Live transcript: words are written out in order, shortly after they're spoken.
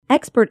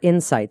Expert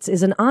Insights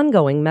is an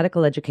ongoing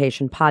medical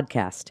education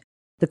podcast.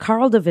 The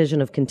Carle Division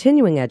of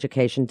Continuing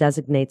Education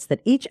designates that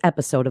each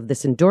episode of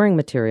this enduring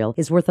material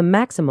is worth a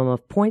maximum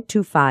of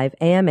 0.25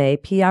 AMA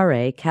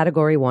PRA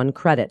Category 1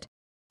 credit.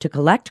 To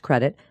collect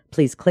credit,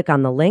 please click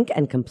on the link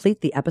and complete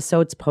the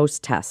episode's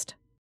post-test.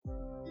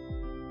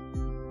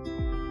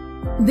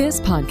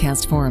 This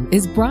podcast forum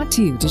is brought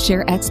to you to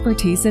share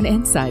expertise and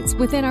insights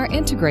within our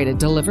integrated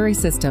delivery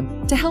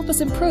system to help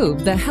us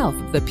improve the health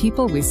of the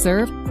people we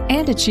serve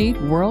and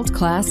achieve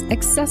world-class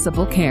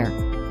accessible care.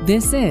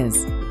 This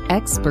is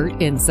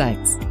Expert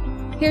Insights.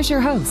 Here's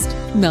your host,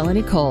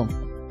 Melanie Cole.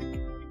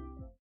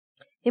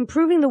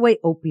 Improving the way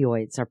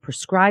opioids are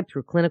prescribed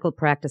through clinical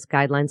practice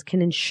guidelines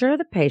can ensure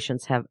the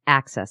patients have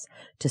access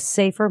to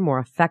safer, more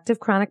effective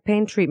chronic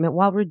pain treatment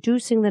while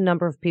reducing the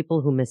number of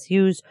people who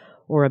misuse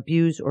or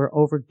abuse or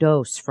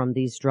overdose from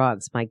these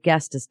drugs. My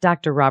guest is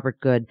Dr. Robert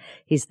Good.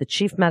 He's the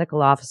Chief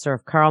Medical Officer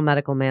of Carle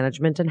Medical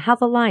Management and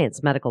Health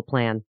Alliance Medical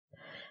Plan.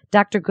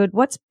 Dr. Good,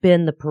 what's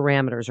been the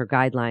parameters or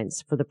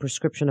guidelines for the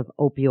prescription of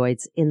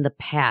opioids in the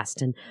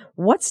past, and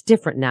what's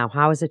different now?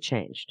 How has it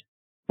changed?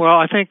 Well,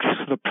 I think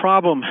the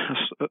problem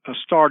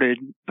started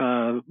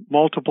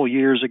multiple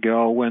years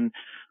ago when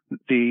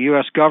the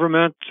U.S.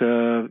 government,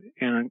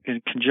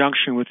 in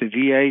conjunction with the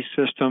VA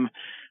system,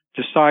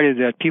 decided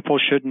that people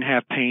shouldn't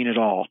have pain at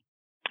all.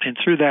 And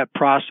through that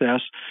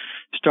process,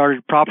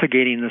 started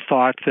propagating the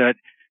thought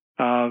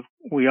that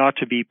we ought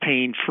to be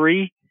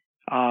pain-free,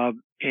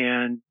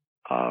 and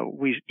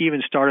we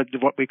even started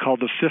what we call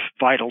the fifth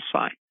vital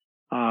sign.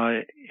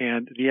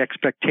 And the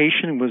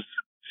expectation was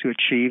to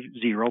achieve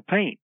zero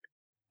pain.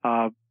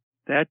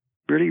 That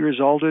really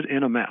resulted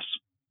in a mess.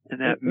 And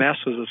that mess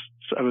was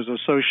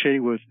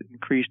associated with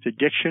increased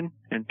addiction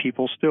and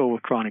people still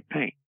with chronic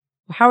pain.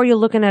 How are you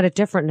looking at it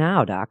different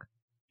now, Doc?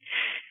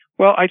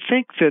 Well, I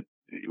think that,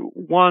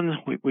 one,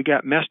 we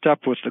got messed up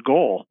with the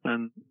goal.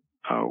 And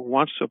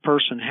once a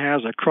person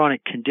has a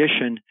chronic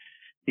condition,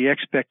 the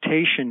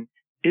expectation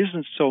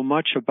isn't so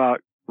much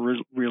about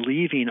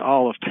relieving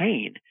all of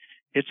pain.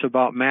 It's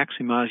about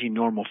maximizing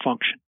normal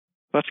function.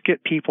 Let's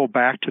get people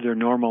back to their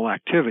normal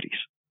activities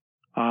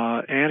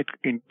and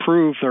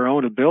improve their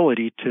own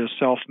ability to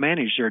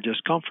self-manage their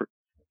discomfort.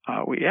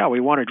 We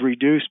want to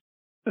reduce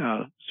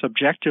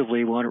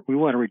subjectively, we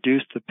want to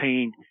reduce the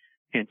pain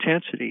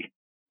intensity,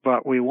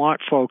 but we want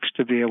folks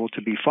to be able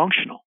to be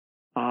functional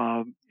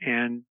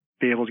and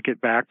be able to get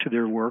back to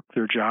their work,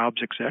 their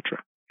jobs,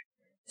 etc.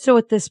 So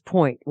at this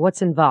point,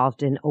 what's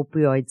involved in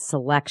opioid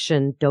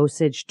selection,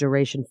 dosage,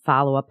 duration,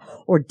 follow-up,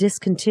 or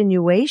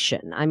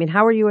discontinuation? I mean,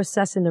 how are you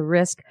assessing the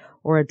risk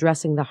or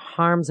addressing the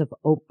harms of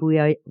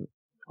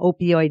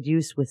opioid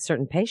use with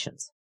certain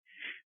patients?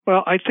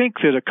 Well, I think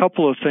that a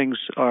couple of things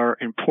are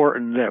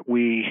important that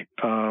we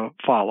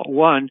follow.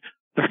 One,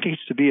 there needs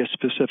to be a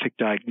specific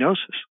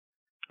diagnosis.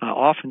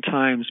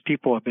 Oftentimes,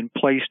 people have been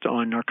placed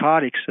on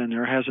narcotics and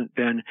there hasn't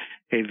been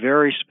a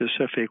very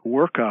specific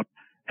workup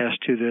as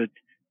to the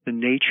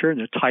nature and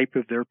the type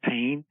of their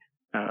pain,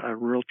 a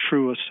real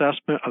true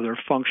assessment of their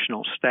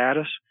functional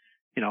status.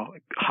 You know,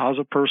 how's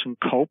a person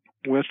cope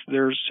with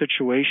their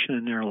situation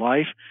in their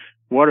life?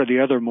 What are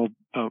the other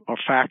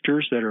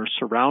factors that are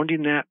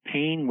surrounding that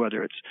pain,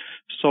 whether it's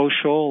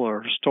social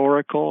or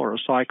historical or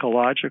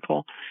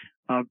psychological?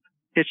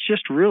 It's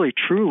just really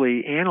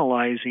truly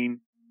analyzing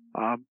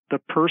the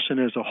person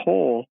as a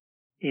whole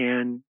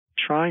and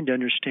trying to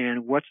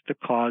understand what's the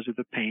cause of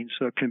the pain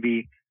so it can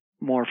be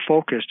more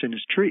focused in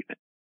its treatment.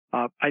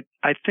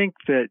 I think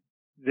that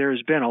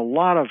there's been a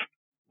lot of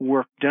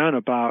work done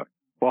about,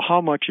 well,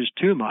 how much is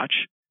too much?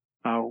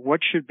 What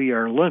should be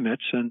our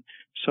limits? And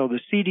so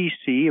the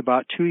CDC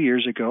about 2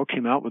 years ago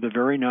came out with a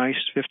very nice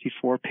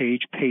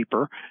 54-page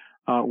paper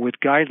with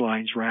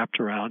guidelines wrapped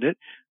around it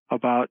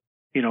about,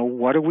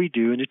 what do we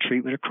do in the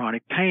treatment of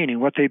chronic pain?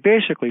 And what they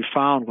basically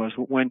found was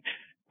when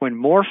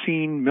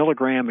morphine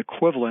milligram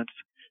equivalents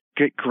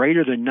get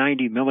greater than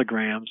 90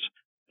 milligrams,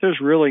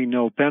 there's really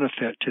no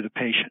benefit to the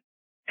patient.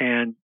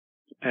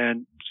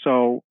 And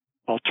so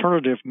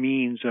alternative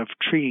means of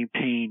treating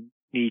pain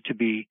need to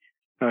be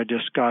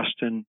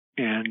discussed and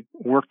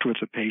worked with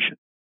the patient.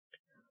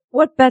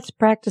 What best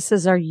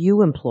practices are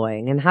you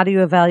employing, and how do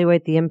you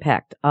evaluate the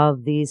impact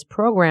of these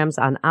programs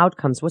on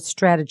outcomes? What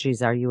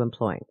strategies are you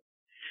employing?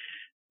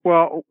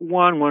 Well,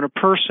 one, when a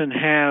person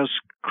has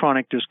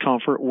chronic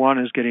discomfort, one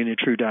is getting a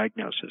true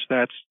diagnosis.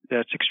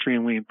 That's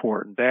extremely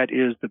important. That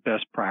is the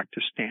best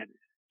practice standard.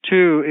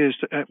 Two is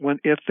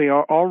if they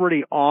are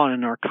already on a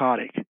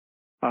narcotic,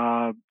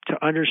 to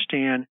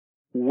understand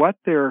what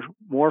their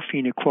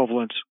morphine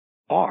equivalents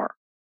are.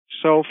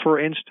 So, for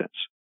instance,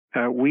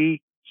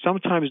 we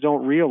sometimes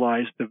don't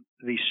realize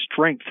the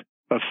strength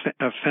of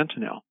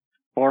fentanyl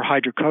or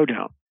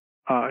hydrocodone.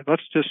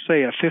 Let's just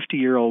say a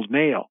 50-year-old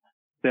male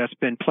that's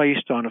been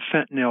placed on a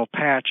fentanyl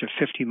patch of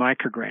 50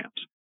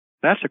 micrograms.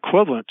 That's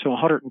equivalent to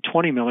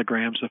 120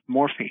 milligrams of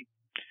morphine.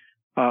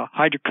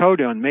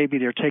 Hydrocodone, maybe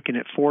they're taking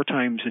it 4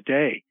 times a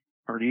day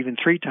or even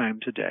 3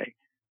 times a day,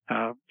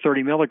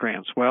 30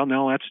 milligrams. Well,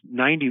 no, that's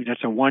 90.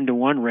 That's a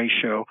 1-to-1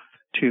 ratio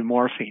to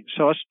morphine.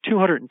 So it's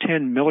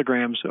 210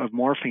 milligrams of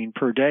morphine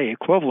per day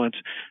equivalent.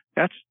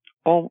 That's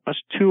over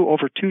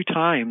two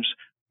times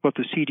what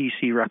the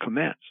CDC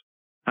recommends.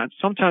 And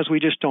sometimes we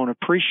just don't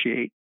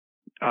appreciate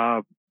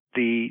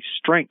the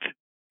strength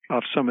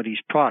of some of these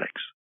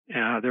products.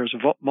 There's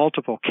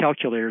multiple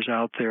calculators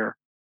out there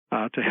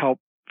to help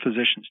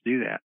physicians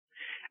do that.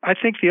 I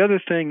think the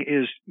other thing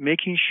is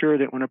making sure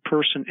that when a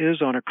person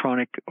is on a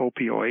chronic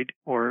opioid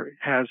or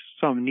has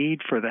some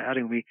need for that,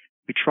 and we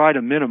try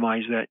to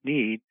minimize that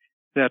need,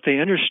 that they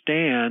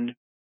understand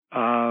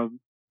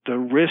the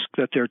risk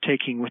that they're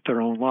taking with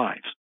their own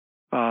lives.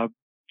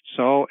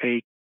 So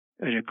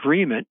an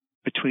agreement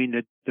between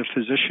the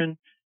physician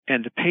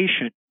and the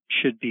patient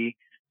should be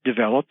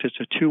developed. It's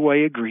a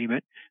two-way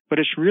agreement, but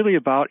it's really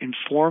about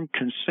informed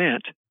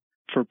consent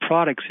for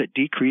products that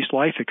decrease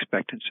life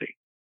expectancy.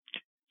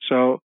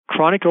 So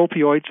chronic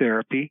opioid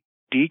therapy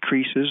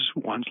decreases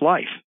one's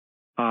life.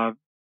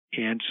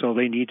 And so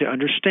they need to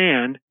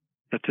understand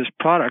that this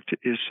product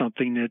is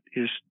something that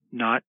is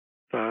not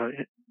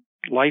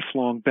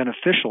lifelong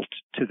beneficial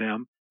to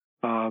them.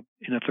 And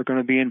if they're going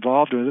to be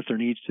involved with it, there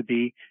needs to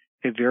be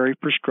a very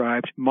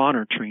prescribed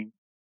monitoring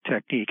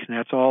technique. And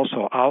that's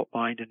also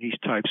outlined in these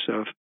types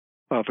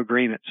of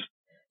agreements.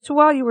 So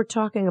while you were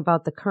talking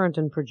about the current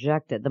and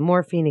projected, the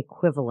morphine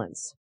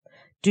equivalents,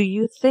 do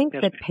you think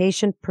that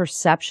patient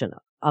perception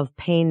of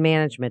pain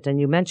management, and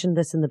you mentioned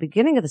this in the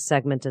beginning of the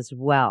segment as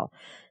well,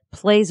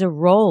 plays a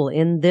role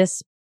in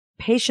this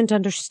patient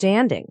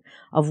understanding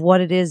of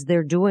what it is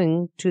they're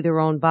doing to their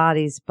own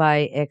bodies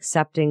by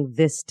accepting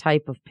this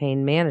type of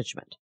pain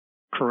management?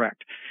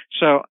 Correct.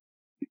 So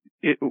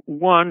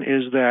one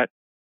is that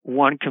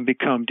one can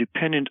become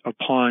dependent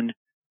upon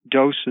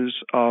doses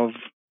of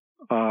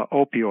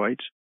opioids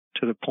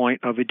to the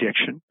point of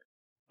addiction,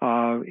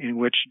 in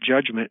which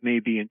judgment may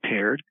be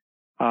impaired.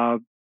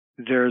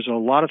 There's a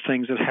lot of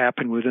things that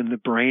happen within the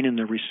brain and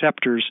the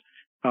receptors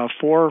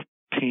for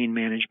pain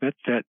management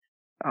that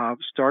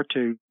start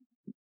to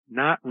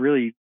not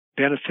really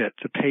benefit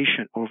the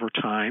patient over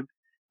time.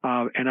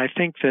 And I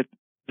think that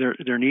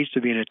there needs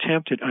to be an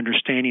attempt at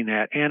understanding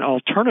that and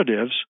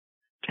alternatives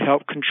to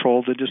help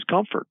control the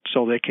discomfort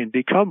so they can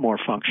become more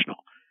functional.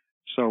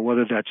 So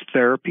whether that's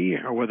therapy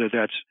or whether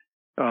that's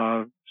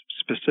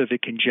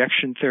specific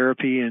injection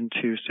therapy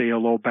into, say, a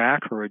low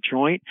back or a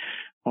joint,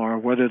 or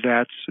whether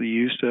that's the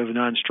use of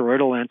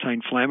nonsteroidal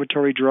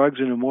anti-inflammatory drugs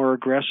in a more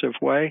aggressive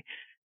way,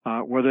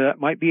 whether that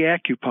might be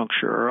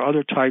acupuncture or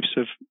other types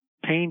of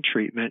pain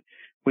treatment,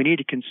 we need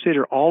to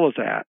consider all of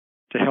that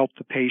to help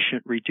the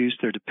patient reduce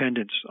their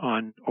dependence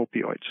on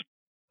opioids.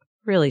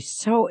 Really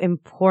so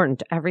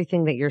important,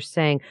 everything that you're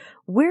saying.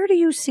 Where do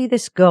you see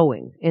this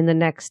going in the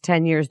next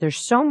 10 years? There's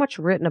so much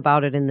written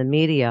about it in the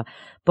media,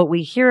 but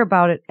we hear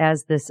about it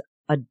as this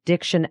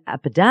addiction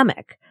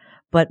epidemic,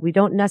 but we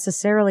don't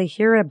necessarily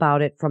hear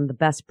about it from the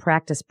best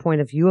practice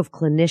point of view of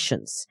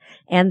clinicians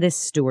and this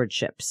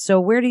stewardship. So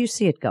where do you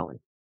see it going?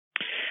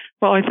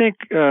 Well, I think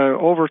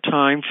over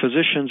time,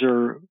 physicians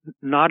are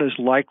not as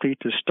likely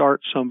to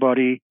start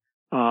somebody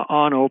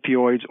on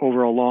opioids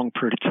over a long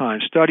period of time.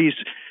 Studies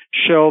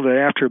show that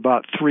after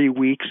about 3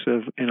 weeks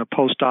in a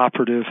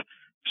post-operative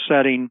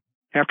setting,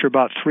 after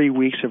about 3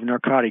 weeks of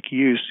narcotic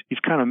use,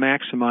 you've kind of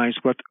maximized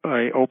what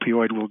an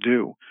opioid will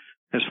do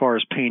as far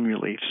as pain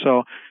relief.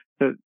 So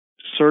the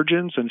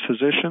surgeons and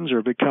physicians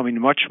are becoming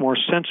much more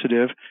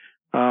sensitive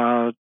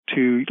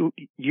to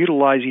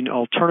utilizing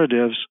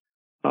alternatives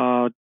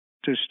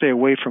to stay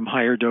away from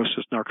higher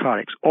doses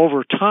narcotics.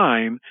 Over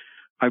time,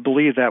 I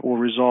believe that will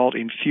result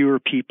in fewer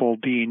people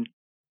being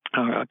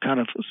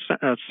kind of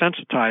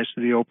sensitized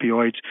to the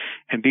opioids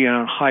and being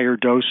on higher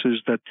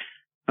doses that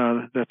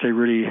they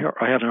really are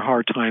having a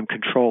hard time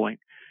controlling.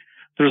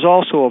 There's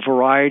also a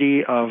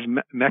variety of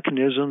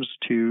mechanisms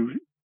to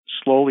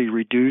slowly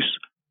reduce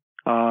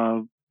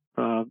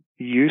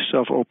use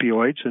of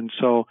opioids, and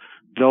so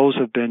those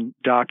have been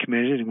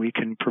documented, and we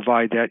can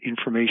provide that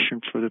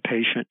information for the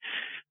patient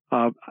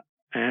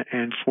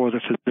and for the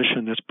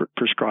physician that's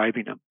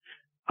prescribing them.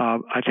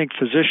 I think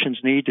physicians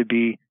need to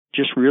be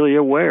just really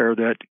aware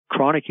that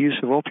chronic use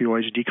of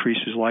opioids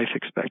decreases life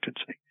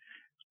expectancy.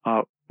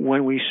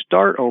 When we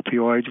start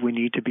opioids, we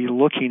need to be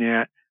looking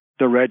at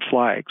the red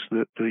flags,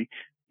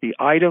 the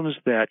items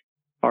that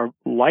are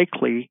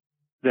likely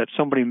that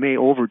somebody may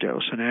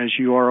overdose. And as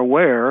you are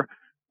aware,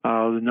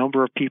 the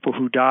number of people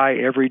who die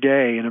every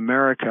day in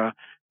America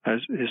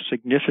is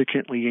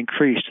significantly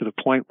increased to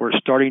the point where it's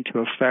starting to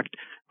affect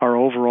our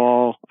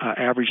overall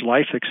average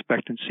life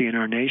expectancy in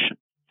our nation.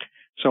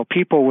 So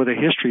people with a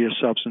history of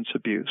substance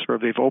abuse, or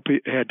if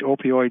they've had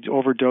opioid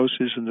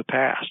overdoses in the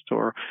past,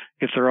 or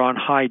if they're on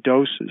high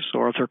doses,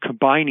 or if they're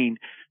combining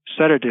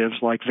sedatives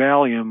like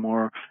Valium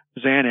or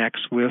Xanax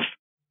with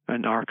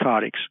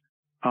narcotics,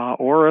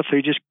 or if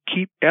they just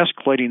keep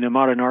escalating the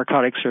amount of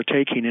narcotics they're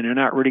taking and they're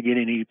not really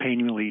getting any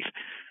pain relief.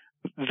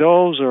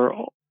 Those are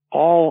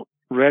all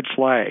red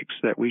flags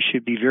that we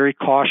should be very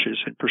cautious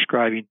in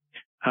prescribing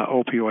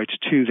opioids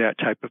to that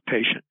type of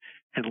patient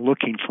and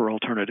looking for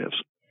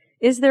alternatives.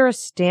 Is there a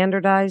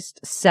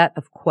standardized set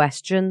of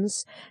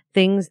questions,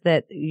 things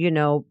that,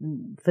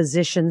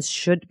 physicians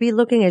should be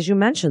looking, as you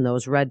mentioned,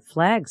 those red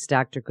flags,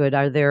 Dr. Good?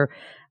 Are there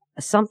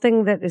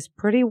something that is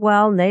pretty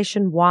well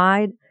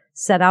nationwide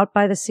set out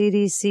by the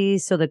CDC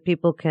so that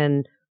people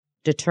can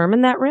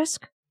determine that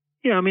risk?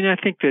 Yeah, I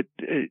think that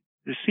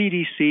the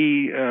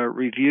CDC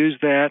reviews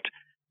that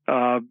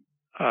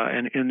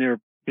and in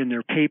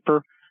their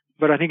paper,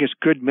 but I think it's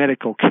good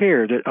medical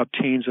care that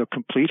obtains a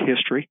complete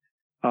history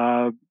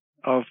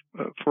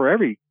for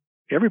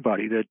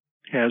everybody that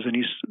has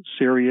any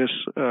serious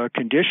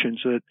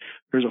conditions, that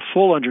there's a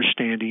full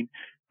understanding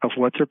of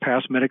what their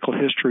past medical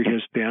history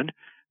has been,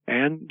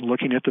 and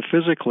looking at the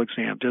physical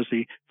exam. Does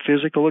the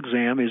physical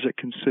exam, is it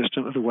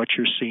consistent with what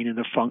you're seeing in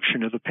the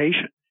function of the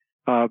patient?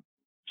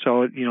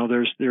 So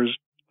there's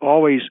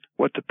always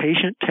what the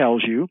patient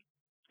tells you.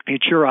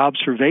 It's your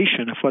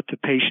observation of what the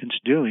patient's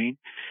doing,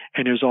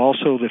 and there's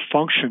also the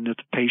function that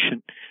the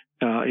patient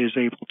is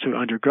able to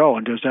undergo,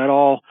 and does that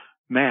all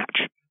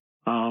match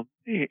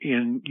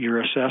in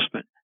your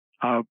assessment?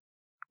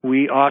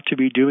 We ought to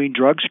be doing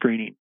drug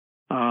screening,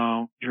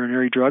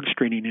 urinary drug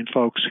screening in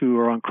folks who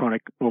are on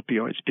chronic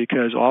opioids,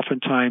 because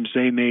oftentimes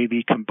they may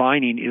be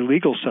combining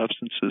illegal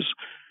substances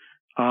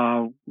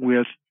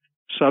with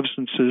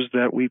substances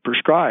that we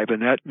prescribe,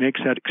 and that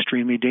makes that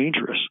extremely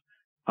dangerous.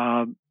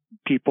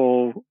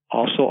 People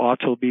also ought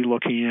to be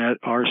looking at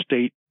our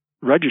state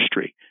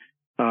registry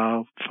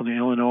from the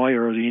Illinois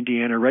or the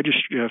Indiana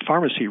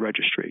pharmacy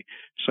registry.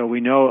 So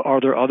we know,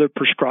 are there other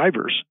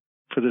prescribers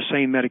for the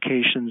same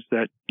medications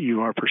that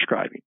you are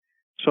prescribing?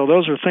 So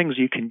those are things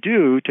you can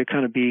do to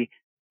kind of be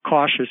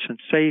cautious and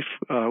safe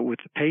with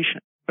the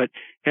patient. But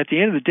at the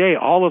end of the day,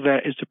 all of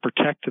that is to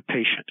protect the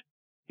patient.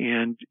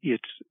 And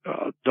it's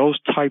those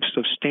types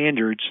of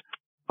standards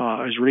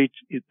is really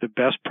the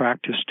best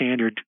practice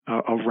standard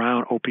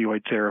around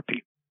opioid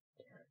therapy.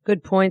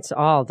 Good points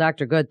all.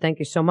 Dr. Good, thank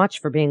you so much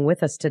for being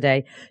with us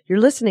today. You're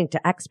listening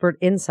to Expert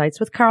Insights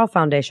with Carle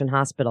Foundation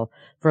Hospital.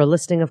 For a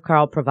listing of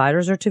Carle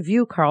providers or to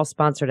view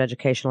Carle-sponsored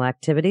educational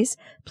activities,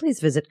 please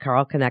visit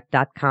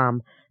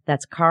carleconnect.com.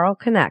 That's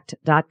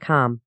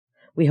carleconnect.com.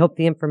 We hope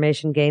the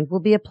information gained will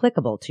be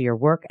applicable to your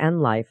work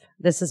and life.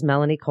 This is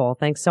Melanie Cole.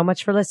 Thanks so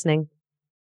much for listening.